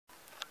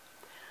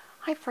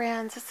Hi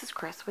friends, this is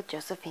Chris with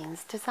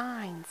Josephine's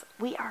Designs.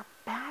 We are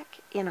back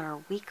in our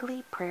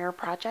weekly prayer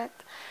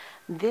project.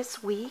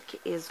 This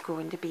week is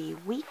going to be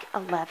week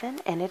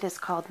 11 and it is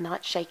called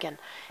Not Shaken.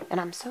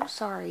 And I'm so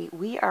sorry,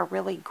 we are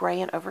really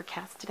gray and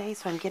overcast today,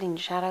 so I'm getting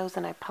shadows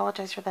and I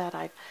apologize for that.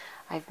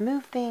 I've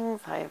moved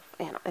things,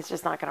 it's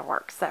just not going to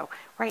work. So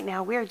right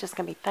now we are just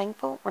going to be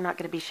thankful. We're not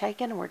going to be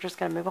shaken and we're just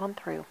going to move on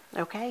through,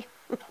 okay?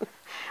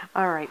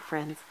 All right,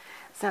 friends.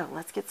 So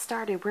let's get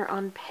started. We're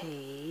on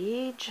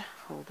page,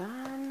 hold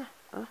on,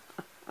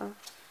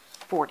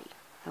 40.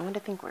 I wanted to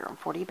think we were on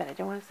 40, but I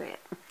didn't want to say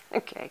it.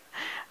 Okay.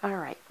 All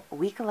right.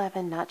 Week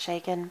 11, Not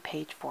Shaken,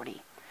 page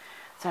 40.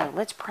 So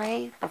let's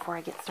pray before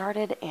I get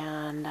started.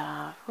 And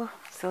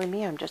silly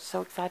me, I'm just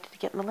so excited to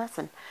get in the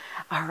lesson.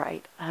 All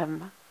right.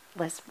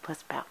 Let's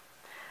bow.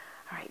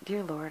 All right,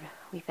 dear Lord,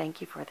 we thank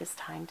you for this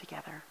time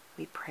together.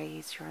 We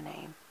praise your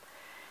name.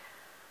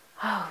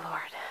 Oh,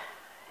 Lord,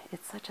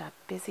 it's such a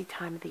busy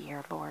time of the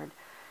year, Lord.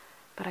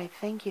 But I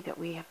thank you that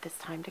we have this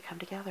time to come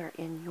together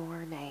in your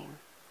name.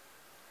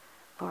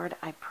 Lord,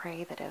 I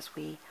pray that as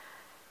we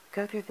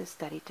go through this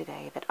study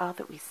today, that all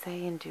that we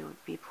say and do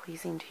would be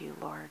pleasing to you,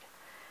 Lord.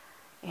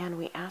 And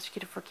we ask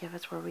you to forgive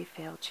us where we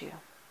failed you.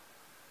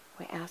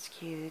 We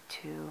ask you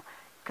to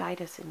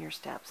guide us in your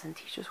steps and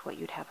teach us what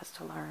you'd have us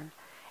to learn,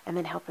 and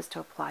then help us to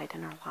apply it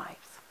in our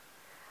lives.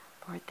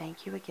 Lord,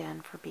 thank you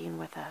again for being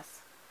with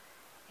us.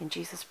 In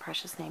Jesus'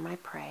 precious name I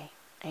pray.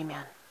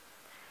 Amen.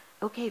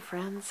 Okay,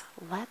 friends,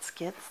 let's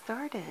get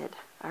started.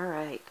 All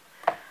right.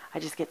 I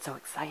just get so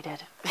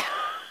excited.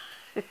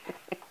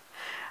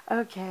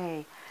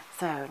 Okay,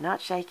 so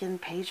Not Shaken,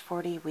 page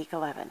 40, week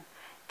 11.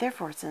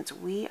 Therefore, since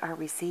we are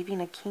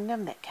receiving a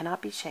kingdom that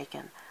cannot be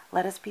shaken,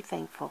 let us be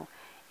thankful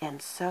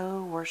and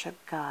so worship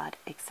God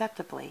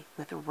acceptably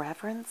with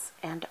reverence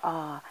and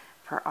awe,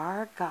 for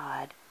our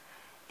God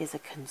is a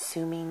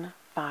consuming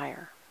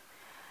fire.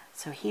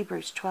 So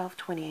Hebrews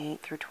 12:28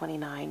 through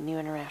 29, New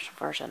International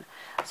Version.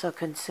 So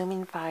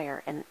consuming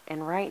fire.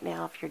 And right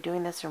now, if you're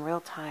doing this in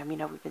real time,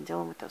 we've been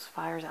dealing with those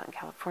fires out in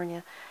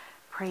California,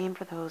 praying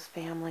for those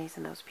families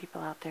and those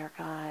people out there,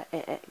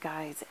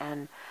 guys.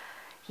 And,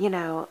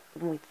 when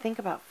we think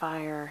about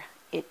fire,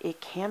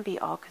 it can be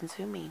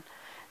all-consuming.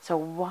 So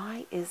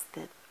why is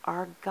that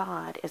our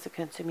God is a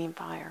consuming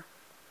fire?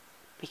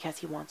 Because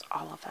he wants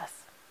all of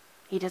us.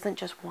 He doesn't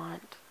just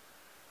want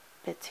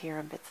bits here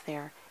and bits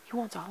there. He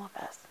wants all of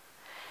us.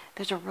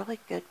 There's a really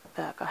good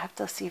book. I'll have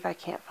to see if I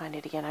can't find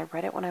it again. I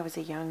read it when I was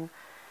a young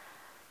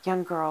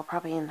girl,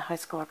 probably in high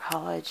school or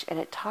college, and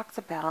it talks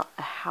about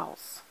a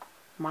house.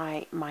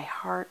 My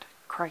Heart,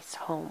 Christ's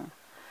Home.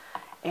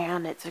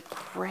 And it's a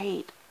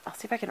great, I'll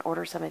see if I can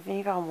order some. If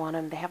any of y'all want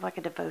them, they have like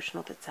a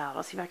devotional that's out.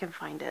 I'll see if I can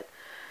find it.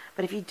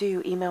 But if you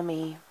do, email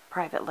me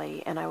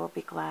privately, and I will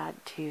be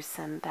glad to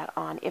send that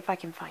on if I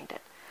can find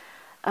it.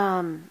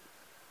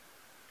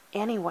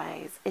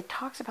 Anyways, it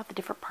talks about the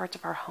different parts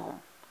of our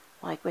home.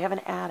 Like we have an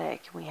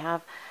attic, we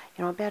have,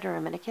 a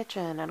bedroom and a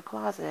kitchen and a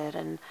closet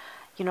and,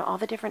 all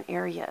the different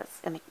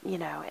areas. And,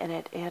 and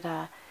it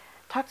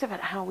talks about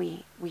how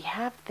we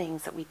have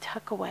things that we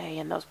tuck away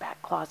in those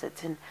back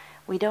closets, and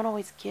we don't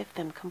always give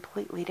them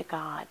completely to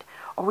God.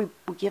 Or we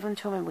give them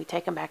to him and we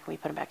take them back and we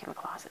put them back in the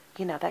closet.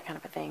 That kind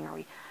of a thing. Or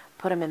we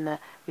put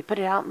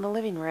it out in the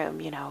living room,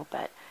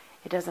 but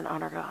it doesn't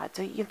honor God.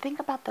 So you think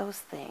about those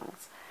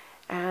things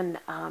and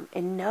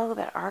know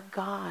that our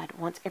God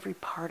wants every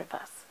part of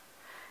us.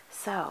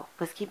 So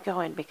let's keep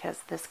going because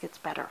this gets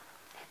better.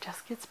 It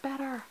just gets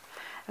better.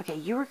 Okay,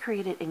 you were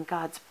created in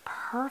God's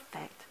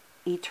perfect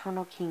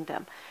eternal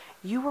kingdom.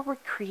 You were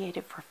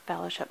created for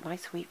fellowship, my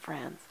sweet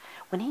friends.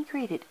 When he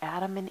created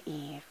Adam and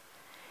Eve,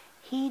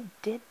 he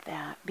did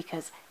that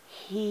because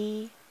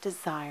he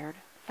desired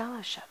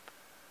fellowship.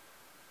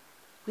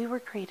 We were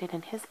created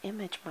in his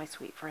image, my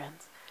sweet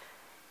friends.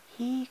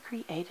 He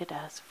created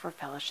us for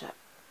fellowship.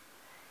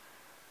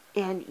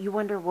 And you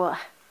wonder, well,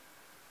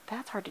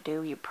 that's hard to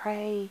do. You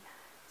pray.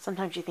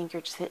 Sometimes you think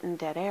you're just hitting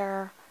dead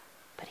air.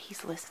 But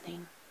he's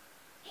listening.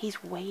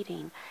 He's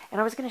waiting.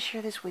 And I was going to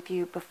share this with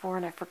you before,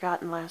 and I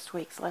forgot in last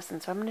week's lesson,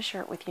 so I'm going to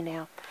share it with you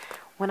now.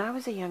 When I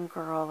was a young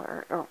girl,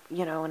 or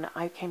and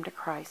I came to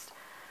Christ,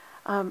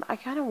 I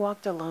kind of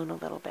walked alone a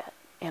little bit.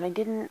 And I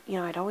didn't,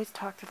 I'd always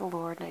talk to the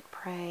Lord, and I'd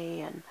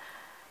pray, and,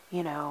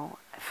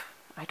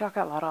 I talk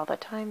out loud all the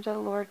time to the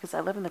Lord because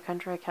I live in the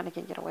country. I kind of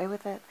can't get away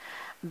with it.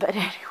 But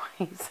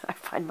anyways, I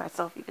find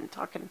myself even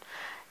talking,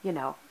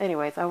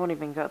 anyways, I won't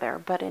even go there.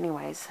 But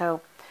anyways,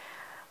 so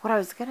what I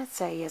was going to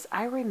say is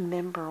I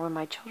remember when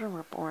my children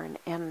were born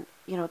and,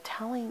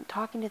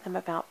 talking to them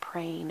about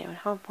praying and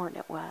how important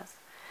it was.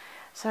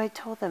 So I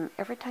told them,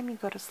 every time you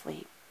go to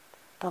sleep,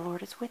 the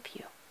Lord is with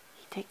you.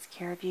 He takes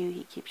care of you.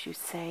 He keeps you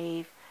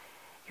safe.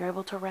 You're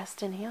able to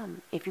rest in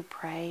him if you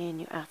pray and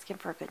you ask him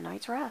for a good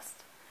night's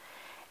rest.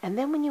 And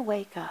then when you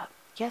wake up,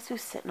 guess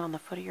who's sitting on the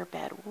foot of your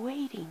bed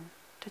waiting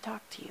to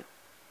talk to you?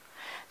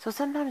 So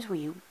sometimes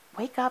we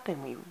wake up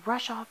and we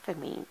rush off and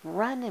we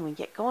run and we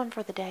get going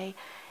for the day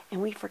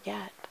and we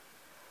forget.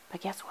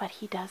 But guess what?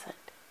 He doesn't.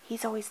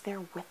 He's always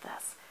there with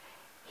us.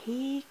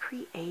 He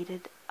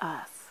created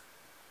us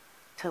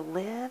to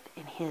live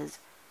in his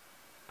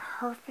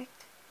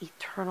perfect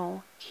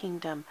eternal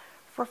kingdom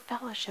for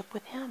fellowship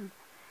with him.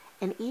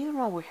 And even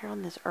while we're here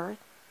on this earth,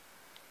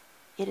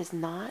 it is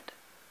not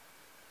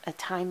a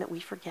time that we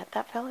forget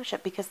that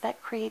fellowship, because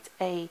that creates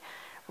a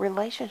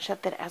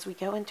relationship that as we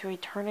go into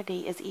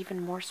eternity is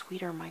even more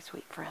sweeter, my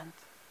sweet friends.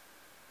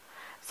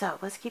 So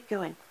let's keep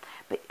going.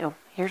 But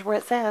here's where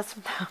it says,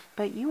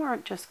 but you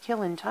aren't just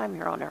killing time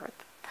here on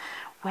earth,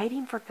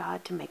 waiting for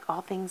God to make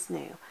all things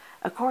new.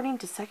 According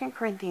to 2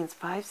 Corinthians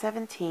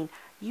 5:17,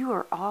 you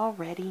are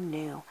already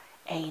new,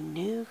 a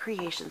new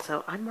creation.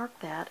 So I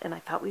marked that, and I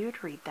thought we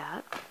would read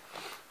that.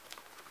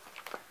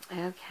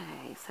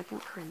 Okay, 2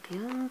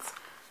 Corinthians.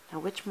 Now,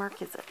 which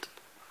mark is it?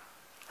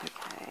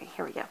 Okay,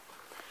 here we go.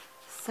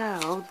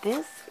 So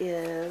this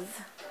is,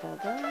 hold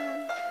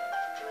on.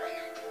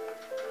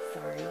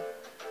 Sorry.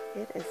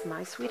 It is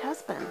my sweet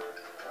husband,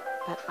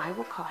 but I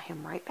will call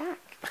him right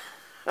back.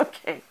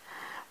 Okay,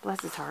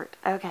 bless his heart.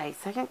 Okay,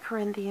 2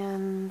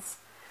 Corinthians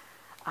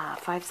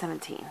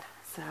 5:17.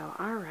 So,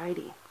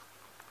 alrighty.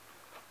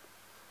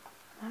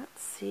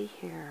 Let's see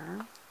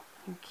here.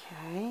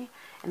 Okay,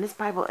 and this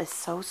Bible is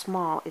so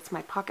small. It's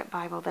my pocket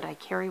Bible that I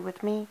carry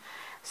with me.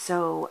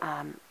 So,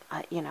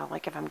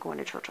 like if I'm going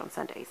to church on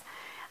Sundays.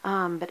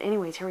 But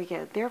anyways, here we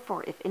go.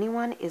 Therefore, if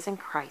anyone is in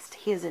Christ,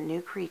 he is a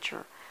new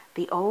creature.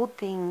 The old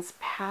things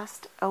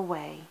passed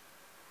away.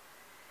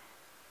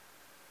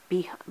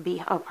 The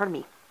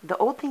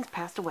old things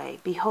passed away.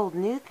 Behold,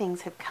 new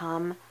things have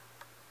come.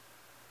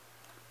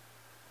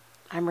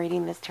 I'm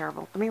reading this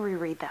terrible. Let me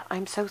reread that.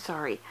 I'm so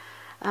sorry.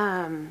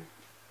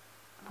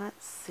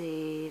 Let's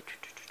see.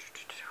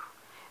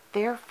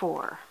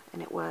 Therefore,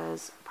 and it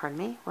was,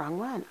 wrong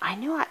one. I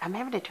knew I'm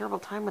having a terrible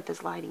time with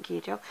this lighting, can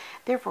you tell?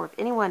 Therefore, if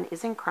anyone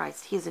is in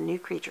Christ, he is a new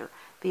creature.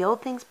 The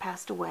old things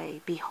passed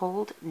away.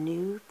 Behold,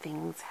 new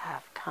things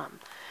have come.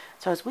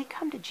 So as we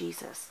come to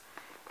Jesus,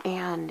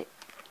 and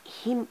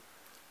he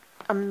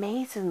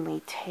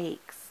amazingly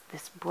takes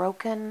this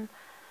broken,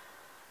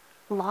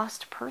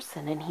 lost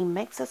person, and he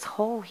makes us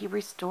whole. He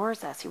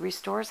restores us. He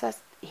restores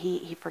us.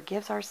 He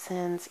forgives our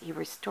sins. He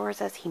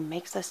restores us. He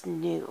makes us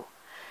new.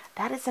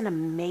 That is an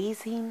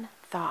amazing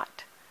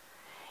thought.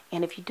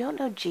 And if you don't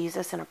know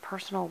Jesus in a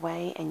personal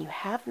way, and you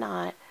have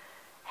not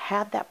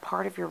had that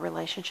part of your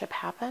relationship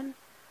happen,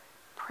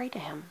 pray to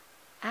him.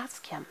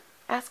 Ask him.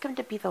 Ask him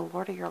to be the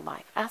Lord of your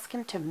life. Ask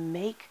him to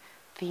make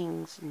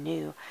things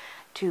new,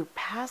 to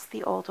pass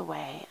the old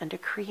away, and to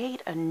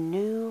create a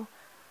new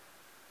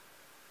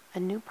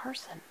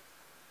person.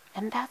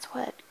 And that's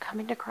what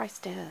coming to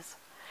Christ is.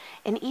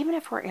 And even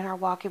if we're in our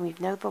walk and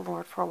we've known the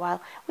Lord for a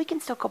while, we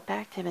can still go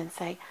back to him and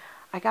say,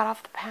 I got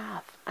off the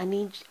path.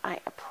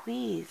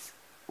 Please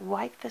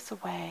wipe this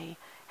away.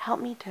 Help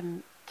me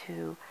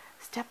to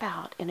step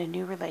out in a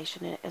new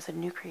relation, as a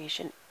new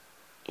creation,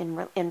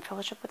 in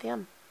fellowship with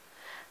him.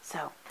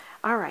 So,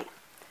 all right.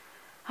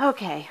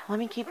 Okay, let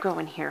me keep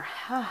going here.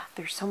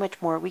 There's so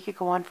much more. We could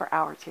go on for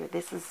hours here.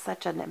 This is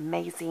such an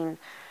amazing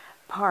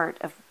part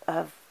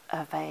of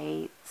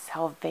a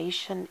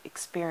salvation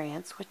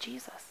experience with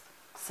Jesus.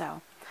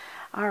 So,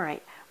 all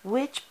right.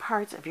 Which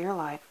parts of your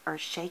life are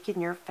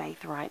shaking your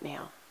faith right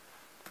now?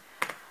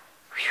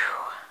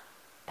 Whew,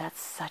 that's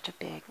such a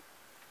big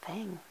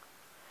thing.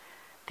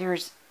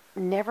 There's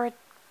never a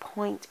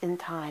point in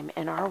time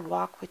in our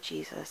walk with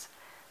Jesus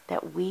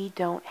that we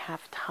don't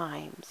have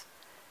times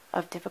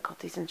of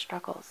difficulties and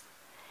struggles.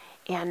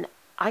 And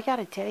I got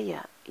to tell you,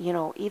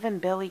 even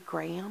Billy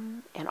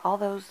Graham and all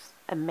those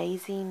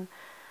amazing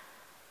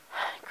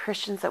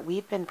Christians that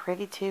we've been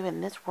privy to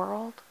in this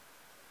world,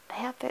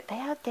 they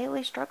have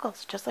daily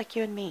struggles, just like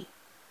you and me.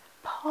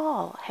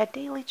 Paul had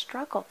daily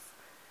struggles.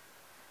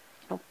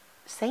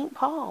 St.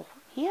 Paul,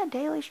 he had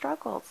daily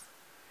struggles.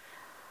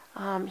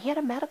 He had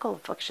a medical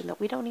affliction that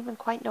we don't even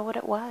quite know what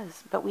it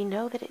was, but we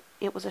know that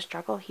it was a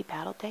struggle he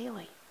battled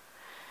daily.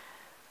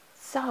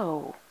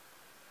 So,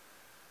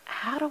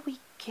 how do we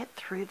get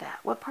through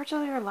that? What parts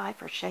of your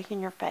life are shaking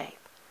your faith?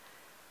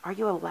 Are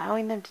you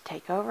allowing them to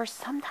take over?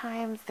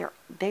 Sometimes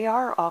they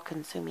are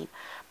all-consuming.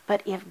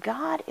 But if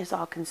God is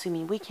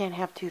all-consuming, we can't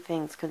have two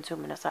things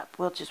consuming us up.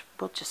 We'll just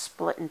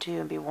split in two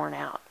and be worn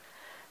out.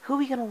 Who are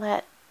we going to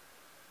let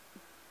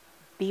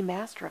be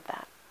master of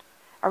that?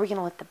 Are we going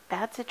to let the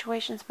bad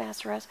situations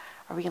master us?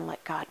 Or are we going to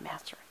let God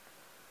master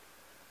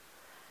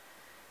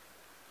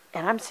it?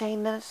 And I'm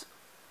saying this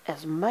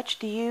as much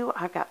to you.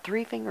 I've got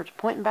three fingers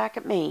pointing back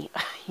at me.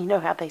 You know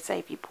how they say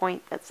if you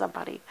point at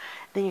somebody,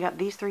 then you got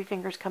these three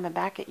fingers coming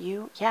back at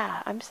you.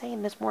 Yeah, I'm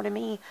saying this more to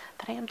me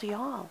than I am to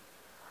y'all.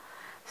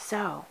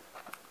 So,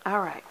 all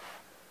right.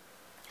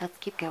 Let's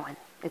keep going.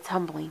 It's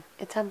humbling.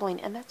 It's humbling,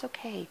 and that's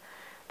okay.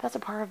 That's a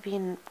part of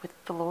being with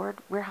the Lord.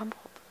 We're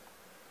humbled.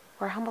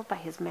 We're humbled by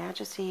his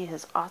majesty,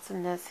 his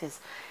awesomeness, his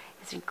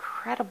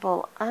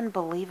incredible,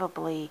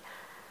 unbelievably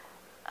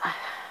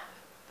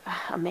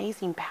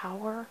amazing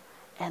power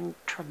and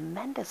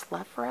tremendous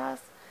love for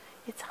us.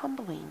 It's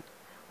humbling.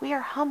 We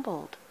are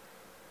humbled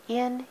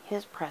in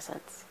his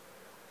presence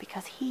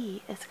because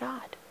he is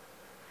God.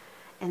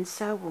 And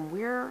so when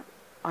we're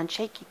on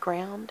shaky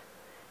ground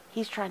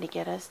He's trying to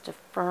get us to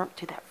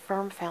that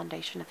firm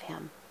foundation of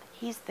Him.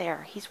 He's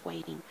there. He's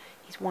waiting.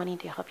 He's wanting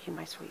to help you,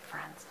 my sweet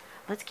friends.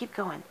 Let's keep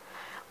going.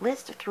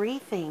 List 3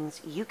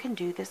 things you can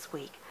do this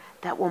week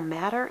that will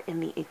matter in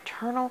the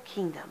eternal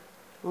kingdom.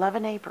 Love a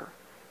neighbor,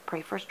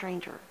 pray for a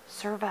stranger,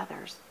 serve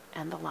others,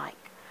 and the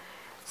like.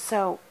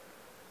 So,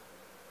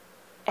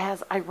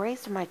 as I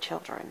raised my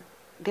children,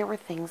 there were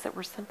things that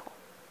were simple.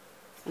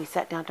 We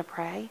sat down to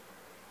pray,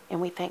 and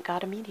we thanked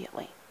God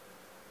immediately.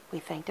 We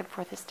thanked Him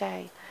for this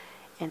day,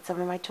 and some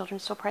of my children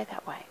still pray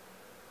that way.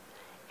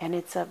 And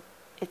it's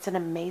an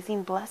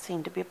amazing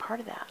blessing to be a part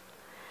of that.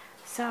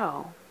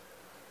 So,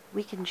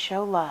 we can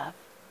show love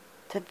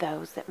to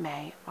those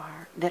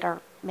that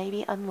are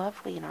maybe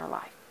unlovely in our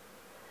life.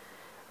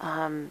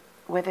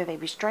 Whether they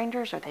be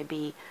strangers, or they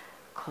be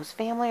close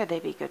family, or they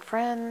be good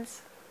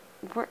friends.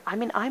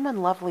 I'm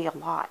unlovely a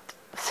lot.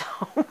 So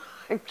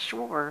I'm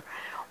sure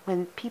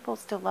when people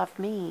still love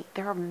me,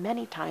 there are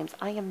many times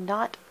I am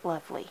not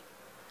lovely.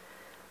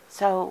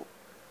 So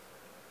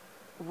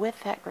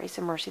with that grace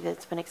and mercy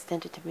that's been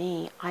extended to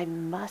me, I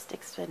must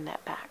extend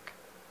that back.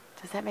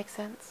 Does that make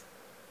sense?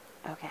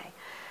 Okay.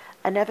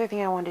 Another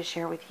thing I wanted to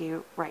share with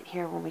you right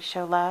here when we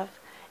show love,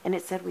 and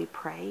it said we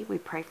pray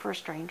for a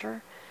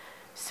stranger.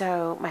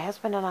 So my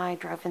husband and I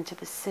drove into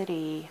the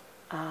city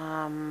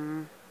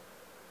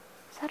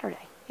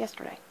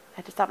yesterday. I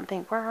had to stop and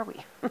think, where are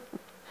we?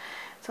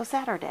 So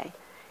Saturday.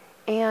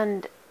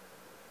 And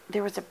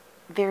there's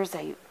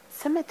a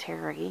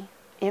cemetery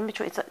in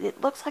between. It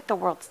looks like the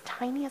world's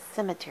tiniest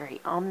cemetery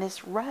on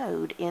this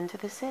road into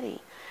the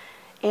city.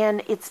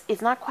 And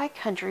it's not quite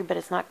country, but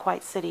it's not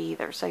quite city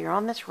either. So you're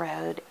on this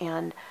road,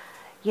 and,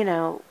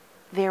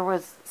 there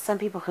was some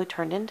people who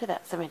turned into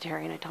that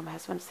cemetery, and I told my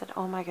husband, I said,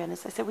 oh my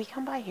goodness. I said, we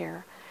come by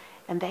here,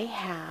 and they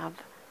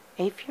have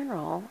a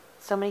funeral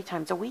so many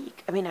times a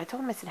week. I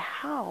told him, I said,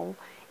 how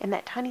in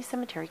that tiny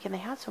cemetery can they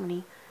have so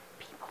many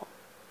people,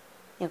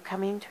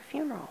 coming to a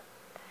funeral?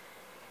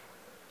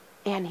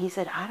 And he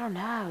said, I don't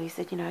know. He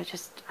said,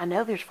 I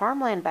know there's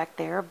farmland back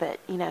there, but,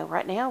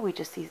 right now we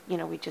just see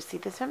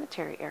the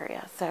cemetery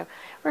area. So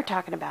we're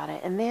talking about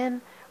it. And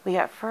then we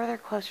got further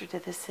closer to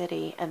the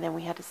city, and then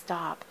we had to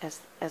stop as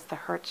the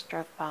hearse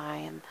drove by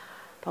and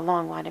the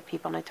long line of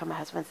people. And I told my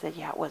husband, said,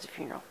 yeah, it was a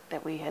funeral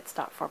that we had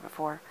stopped for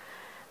before.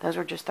 Those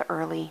were just the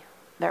early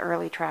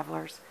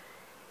travelers.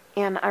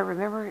 And I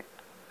remember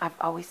I've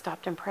always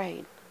stopped and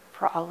prayed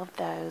for all of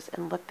those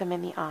and looked them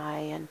in the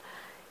eye and,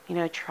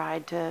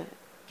 tried to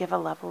give a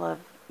level of,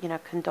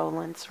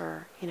 condolence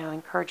or,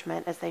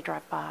 encouragement as they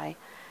drive by,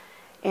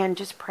 and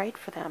just prayed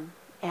for them.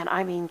 And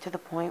to the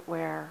point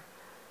where,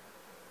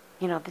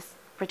 this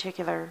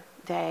particular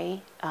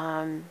day,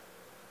 I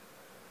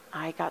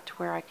got to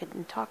where I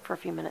couldn't talk for a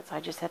few minutes. I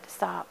just had to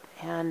stop.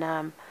 And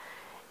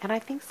I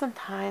think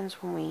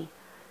sometimes when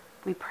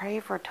we pray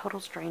for a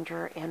total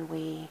stranger and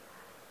we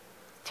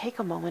take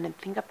a moment and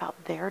think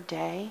about their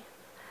day.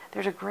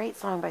 There's a great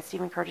song by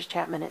Stephen Curtis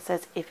Chapman. It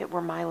says, if it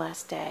were my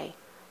last day,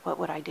 what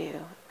would I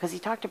do? Because he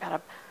talked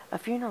about a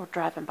funeral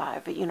driving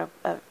by, but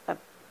a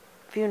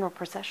funeral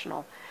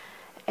processional.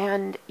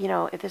 And,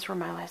 if this were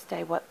my last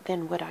day, what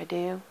then would I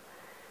do?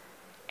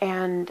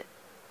 And,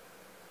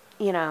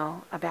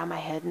 I bow my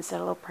head and said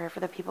a little prayer for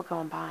the people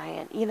going by.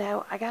 And,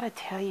 I got to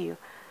tell you,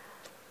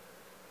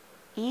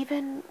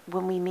 even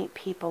when we meet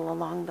people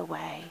along the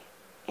way,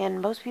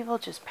 and most people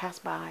just pass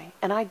by,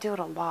 and I do it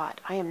a lot.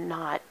 I am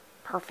not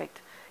perfect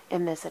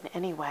in this in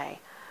any way.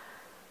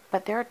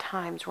 But there are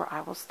times where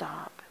I will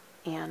stop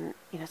and,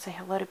 say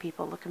hello to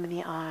people, look them in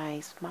the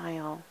eye,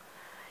 smile,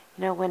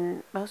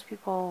 when most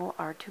people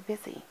are too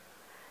busy.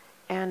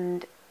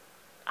 And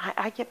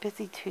I get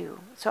busy too.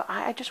 So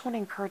I just want to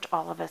encourage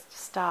all of us to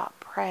stop,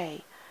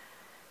 pray.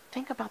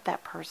 Think about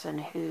that person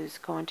who's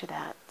going to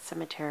that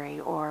cemetery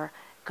or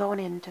going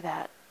into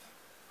that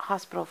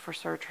hospital for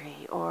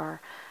surgery, or,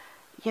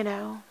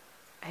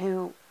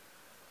 who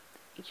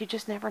you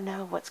just never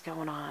know what's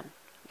going on.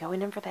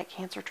 Going in for that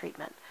cancer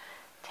treatment.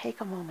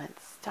 Take a moment,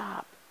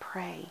 stop,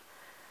 pray.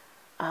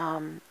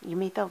 You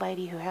meet the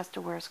lady who has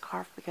to wear a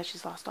scarf because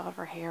she's lost all of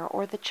her hair,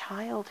 or the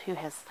child who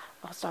has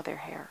lost all their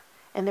hair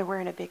and they're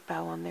wearing a big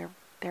bow on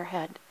their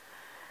head.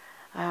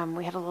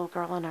 We had a little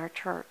girl in our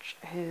church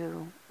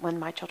who, when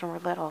my children were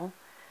little,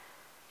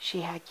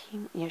 she had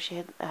she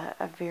had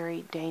a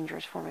very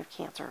dangerous form of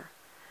cancer,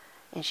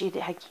 and she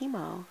had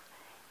chemo.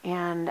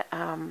 And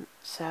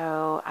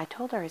so I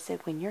told her, I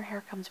said, when your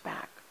hair comes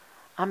back,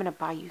 I'm going to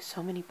buy you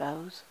so many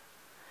bows.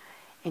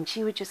 And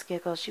she would just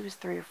giggle. She was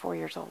 3 or 4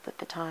 years old at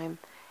the time.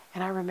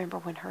 And I remember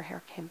when her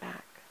hair came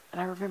back. And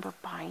I remember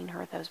buying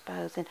her those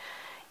bows. And,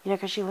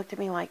 because she looked at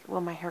me like,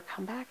 will my hair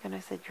come back? And I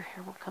said, your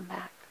hair will come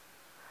back.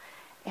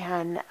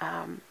 And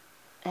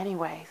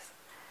anyways,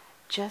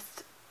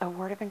 just a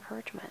word of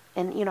encouragement.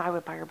 And, I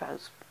would buy her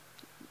bows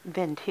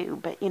then too.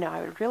 But,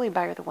 I would really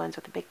buy her the ones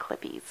with the big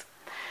clippies.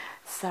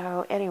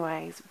 So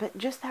anyways, but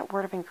just that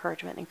word of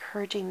encouragement,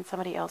 encouraging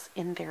somebody else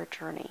in their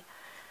journey.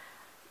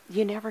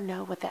 You never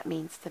know what that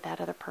means to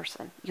that other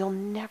person. You'll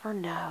never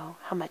know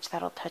how much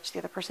that'll touch the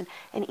other person.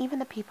 And even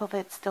the people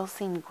that still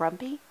seem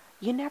grumpy,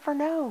 You never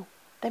know.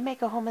 They may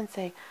go home and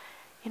say,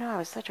 I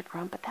was such a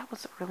grump, but that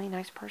was a really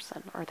nice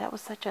person. Or that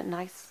was such a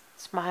nice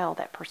smile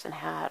that person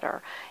had.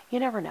 Or you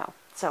never know.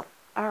 So,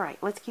 all right,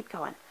 let's keep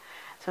going.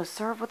 So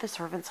serve with a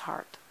servant's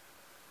heart.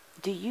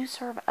 Do you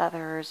serve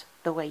others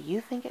the way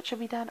you think it should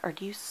be done? Or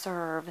do you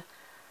serve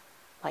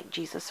like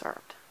Jesus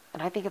served?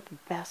 And I think of the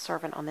best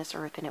servant on this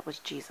earth, and it was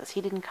Jesus.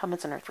 He didn't come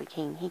as an earthly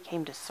king. He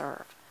came to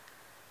serve.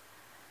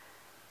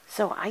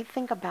 So I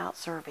think about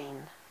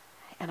serving,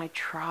 and I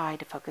try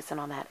to focus in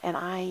on that. And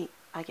I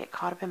get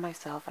caught up in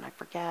myself, and I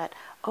forget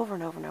over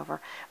and over and over.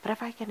 But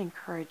if I can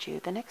encourage you,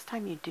 the next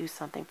time you do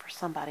something for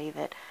somebody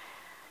that,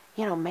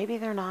 maybe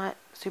they're not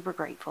super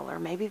grateful, or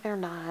maybe they're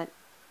not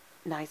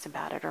nice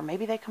about it, or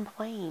maybe they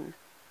complain.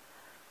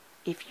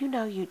 If you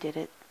know you did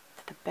it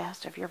to the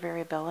best of your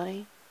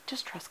variability,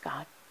 just trust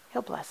God.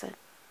 He'll bless it.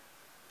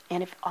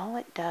 And if all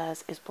it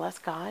does is bless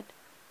God,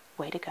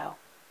 way to go.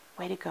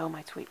 Way to go,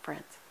 my sweet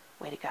friends.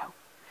 Way to go.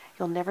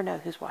 You'll never know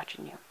who's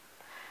watching you.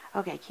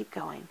 Okay, keep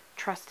going.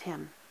 Trust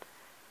Him.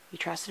 You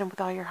trusted Him with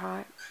all your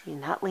heart. You're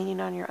not leaning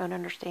on your own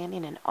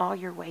understanding. In all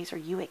your ways, are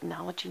you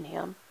acknowledging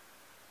Him?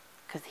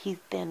 Because He's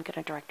then going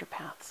to direct your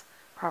paths.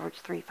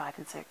 Proverbs 3, 5,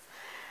 and 6.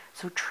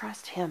 So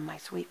trust Him, my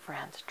sweet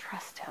friends.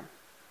 Trust Him.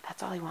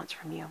 That's all He wants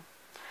from you.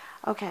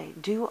 Okay,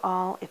 do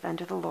all if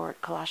unto the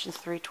Lord. Colossians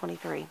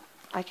 3:23.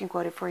 I can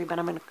quote it for you, but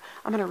I'm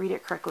gonna read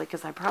it correctly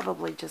because I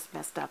probably just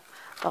messed up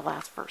the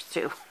last verse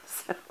too.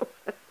 So,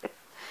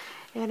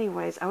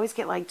 anyways, I always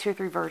get like 2 or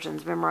 3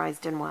 versions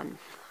memorized in one.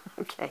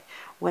 Okay,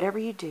 whatever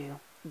you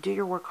do, do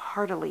your work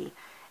heartily,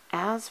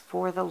 as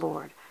for the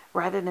Lord,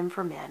 rather than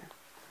for men.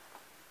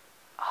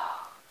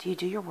 Do you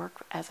do your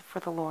work as for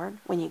the Lord?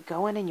 When you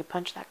go in and you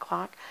punch that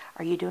clock,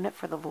 are you doing it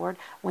for the Lord?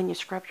 When you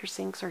scrub your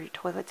sinks or your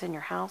toilets in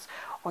your house,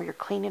 or you're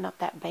cleaning up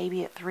that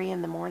baby at 3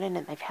 in the morning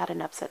and they've had an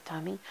upset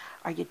tummy,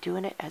 are you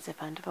doing it as if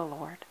unto the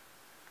Lord?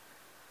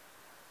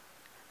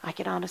 I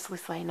can honestly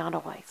say not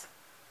always,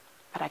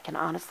 but I can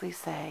honestly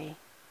say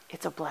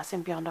it's a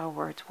blessing beyond our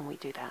words when we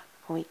do that,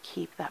 when we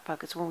keep that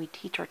focus, when we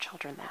teach our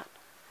children that.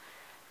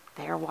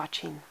 They are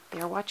watching. They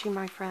are watching,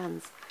 my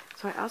friends.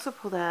 So I also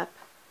pulled up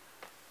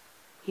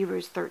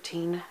Hebrews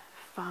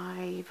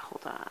 13:5.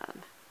 Hold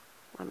on.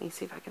 Let me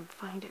see if I can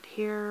find it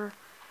here,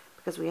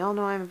 because we all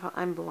know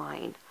I'm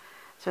blind.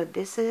 So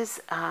this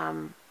is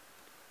the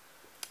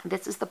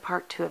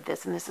part 2 of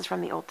this, and this is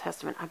from the Old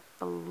Testament. I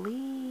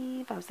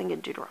believe I was thinking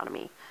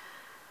Deuteronomy.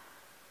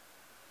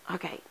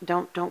 Okay,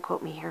 don't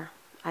quote me here.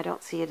 I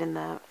don't see it in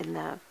the and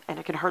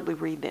I can hardly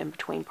read the in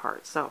between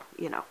parts. So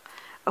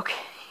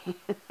okay.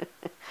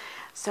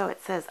 So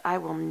it says, I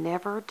will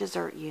never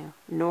desert you,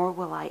 nor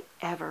will I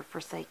ever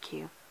forsake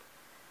you.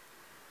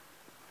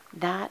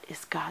 That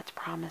is God's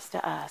promise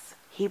to us.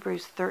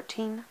 Hebrews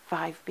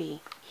 13:5b.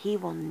 He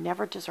will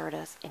never desert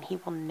us, and He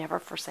will never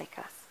forsake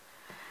us.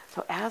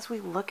 So as we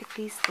look at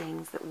these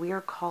things that we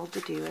are called to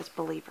do as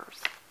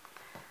believers,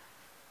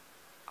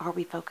 are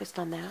we focused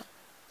on that?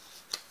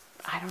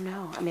 I don't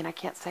know. I mean, I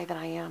can't say that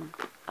I am,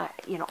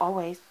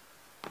 always.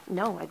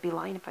 No, I'd be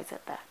lying if I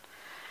said that.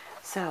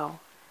 So,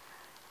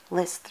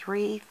 list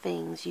 3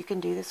 things you can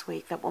do this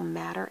week that will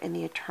matter in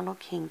the eternal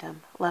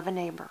kingdom. Love a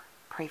neighbor,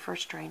 pray for a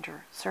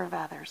stranger, serve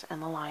others,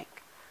 and the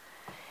like.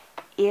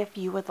 If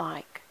you would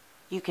like,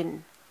 you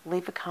can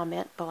leave a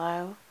comment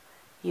below.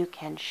 You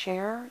can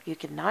share, you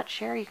can not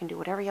share, you can do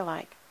whatever you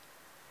like.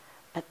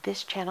 But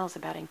this channel is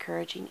about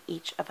encouraging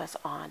each of us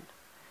on.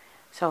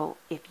 So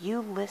if you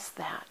list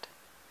that,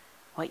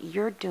 what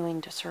you're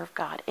doing to serve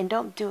God, and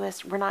don't do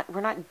us, we're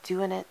not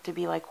doing it to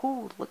be like,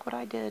 oh, look what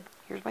I did.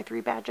 Here's my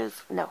 3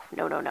 badges. No.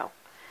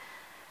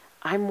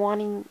 I'm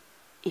wanting,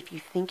 if you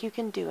think you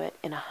can do it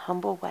in a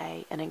humble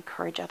way and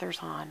encourage others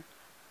on,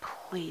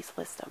 please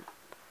list them.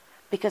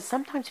 Because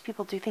sometimes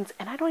people do things,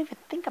 and I don't even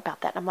think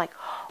about that. I'm like,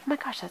 oh my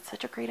gosh, that's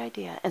such a great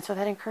idea. And so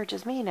that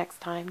encourages me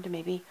next time to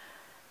maybe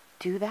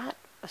do that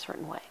a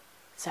certain way.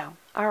 So,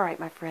 all right,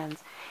 my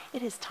friends,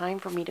 it is time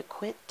for me to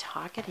quit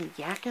talking and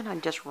yakking.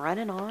 I'm just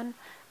running on.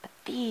 But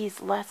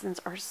these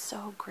lessons are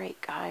so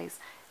great, guys.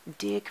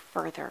 Dig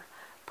further.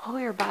 Pull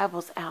your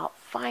Bibles out.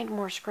 Find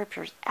more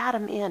scriptures. Add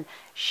them in.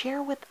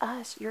 Share with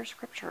us your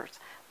scriptures.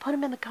 Put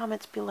them in the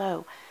comments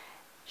below.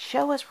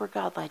 Show us where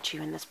God led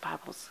you in this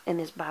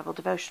Bible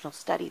devotional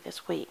study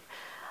this week.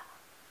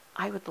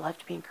 I would love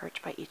to be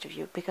encouraged by each of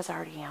you, because I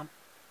already am.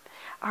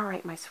 All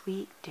right, my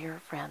sweet, dear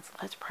friends,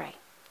 let's pray,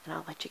 and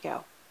I'll let you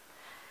go.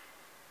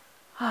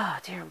 Oh,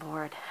 dear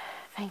Lord,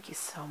 thank you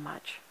so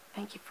much.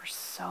 Thank you for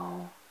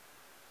so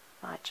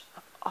much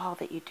of all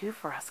that you do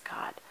for us,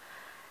 God.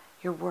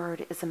 Your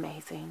word is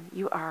amazing.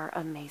 You are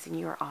amazing.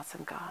 You are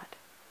awesome, God.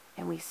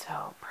 And we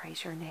so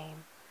praise your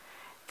name.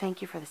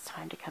 Thank you for this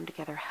time to come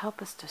together.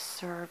 Help us to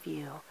serve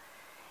you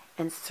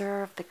and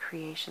serve the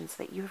creations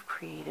that you have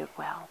created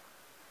well.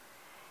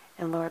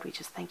 And Lord, we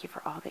just thank you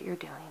for all that you're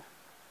doing.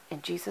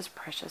 In Jesus'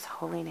 precious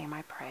holy name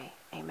I pray.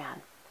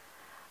 Amen.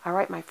 All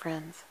right, my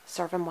friends,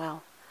 serve him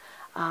well.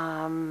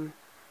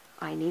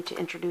 I need to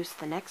introduce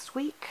the next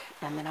week,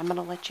 and then I'm going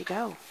to let you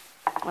go.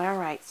 All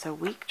right, so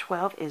week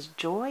 12 is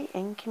joy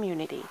in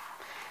community.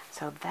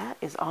 So that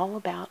is all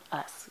about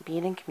us,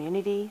 being in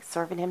community,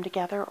 serving Him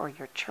together, or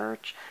your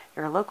church,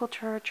 your local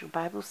church, your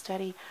Bible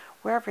study,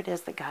 wherever it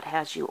is that God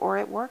has you, or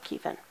at work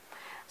even.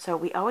 So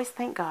we always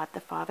thank God,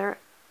 the Father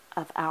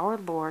of our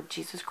Lord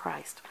Jesus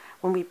Christ,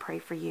 when we pray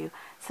for you,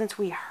 since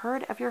we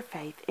heard of your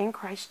faith in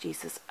Christ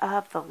Jesus,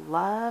 of the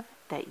love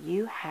that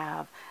you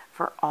have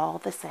for all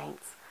the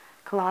saints.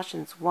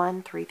 Colossians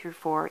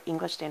 1:3-4,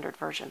 English Standard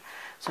Version.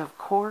 So of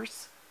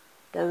course,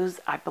 those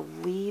I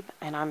believe,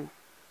 and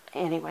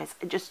anyways,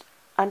 just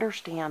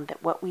understand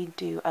that what we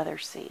do,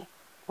 others see.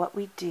 What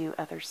we do,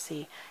 others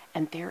see,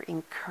 and they're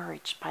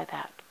encouraged by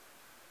that.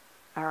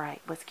 All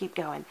right, let's keep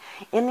going.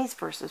 In these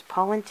verses,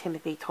 Paul and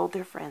Timothy told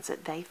their friends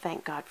that they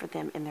thank God for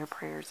them in their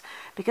prayers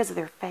because of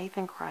their faith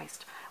in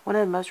Christ. One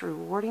of the most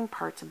rewarding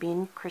parts of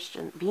being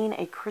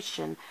a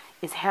Christian,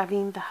 is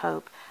having the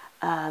hope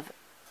of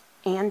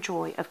and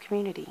joy of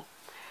community.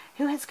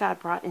 Who has God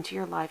brought into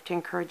your life to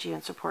encourage you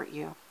and support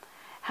you?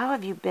 How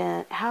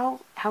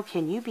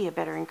can you be a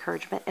better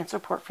encouragement and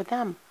support for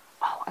them?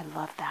 Oh, I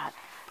love that.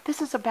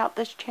 This is about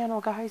this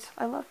channel, guys.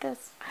 I love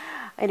this.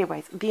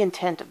 Anyways, the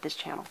intent of this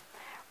channel.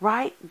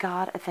 Write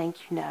God a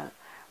thank you note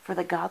for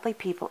the godly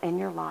people in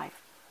your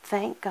life.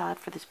 Thank God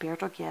for the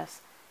spiritual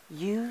gifts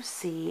you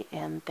see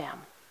in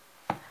them.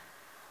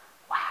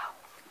 Wow.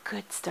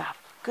 Good stuff.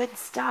 Good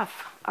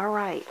stuff. All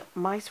right,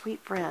 my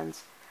sweet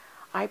friends,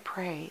 I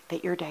pray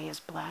that your day is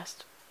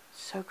blessed,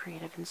 so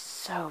creative, and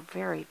so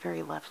very,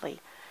 very lovely.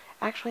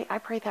 Actually, I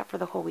pray that for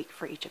the whole week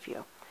for each of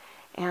you.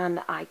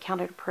 And I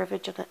count it a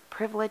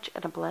privilege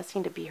and a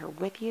blessing to be here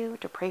with you,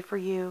 to pray for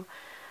you,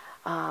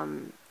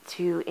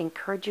 to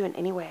encourage you in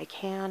any way I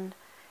can.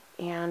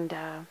 And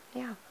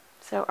yeah,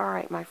 so all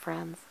right, my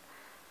friends,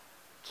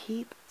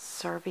 keep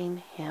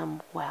serving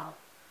Him well.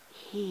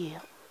 He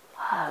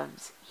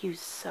loves you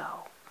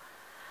so.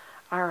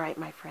 All right,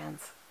 my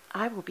friends,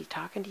 I will be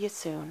talking to you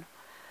soon.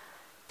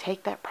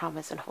 Take that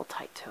promise and hold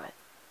tight to it.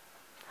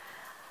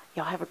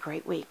 Y'all have a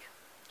great week.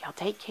 Y'all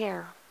take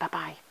care.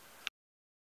 Bye-bye.